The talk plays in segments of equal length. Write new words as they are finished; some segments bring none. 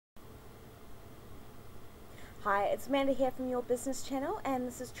Hi, it's Amanda here from Your Business Channel, and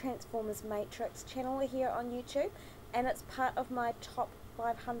this is TransformersMatrix channel here on YouTube, and it's part of my top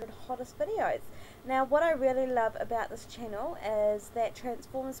 500 hottest videos. Now, what I really love about this channel is that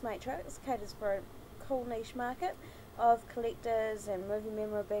TransformersMatrix caters for a cool niche market of collectors and movie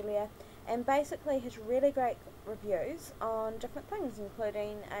memorabilia, and basically has really great reviews on different things,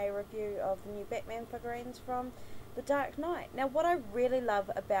 including a review of the new Batman figurines from The Dark Knight. Now, what I really love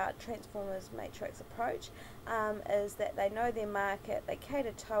about TransformersMatrix approach is that they know their market, they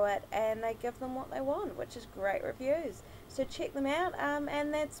cater to it, and they give them what they want, which is great reviews. So check them out,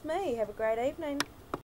 and that's me. Have a great evening.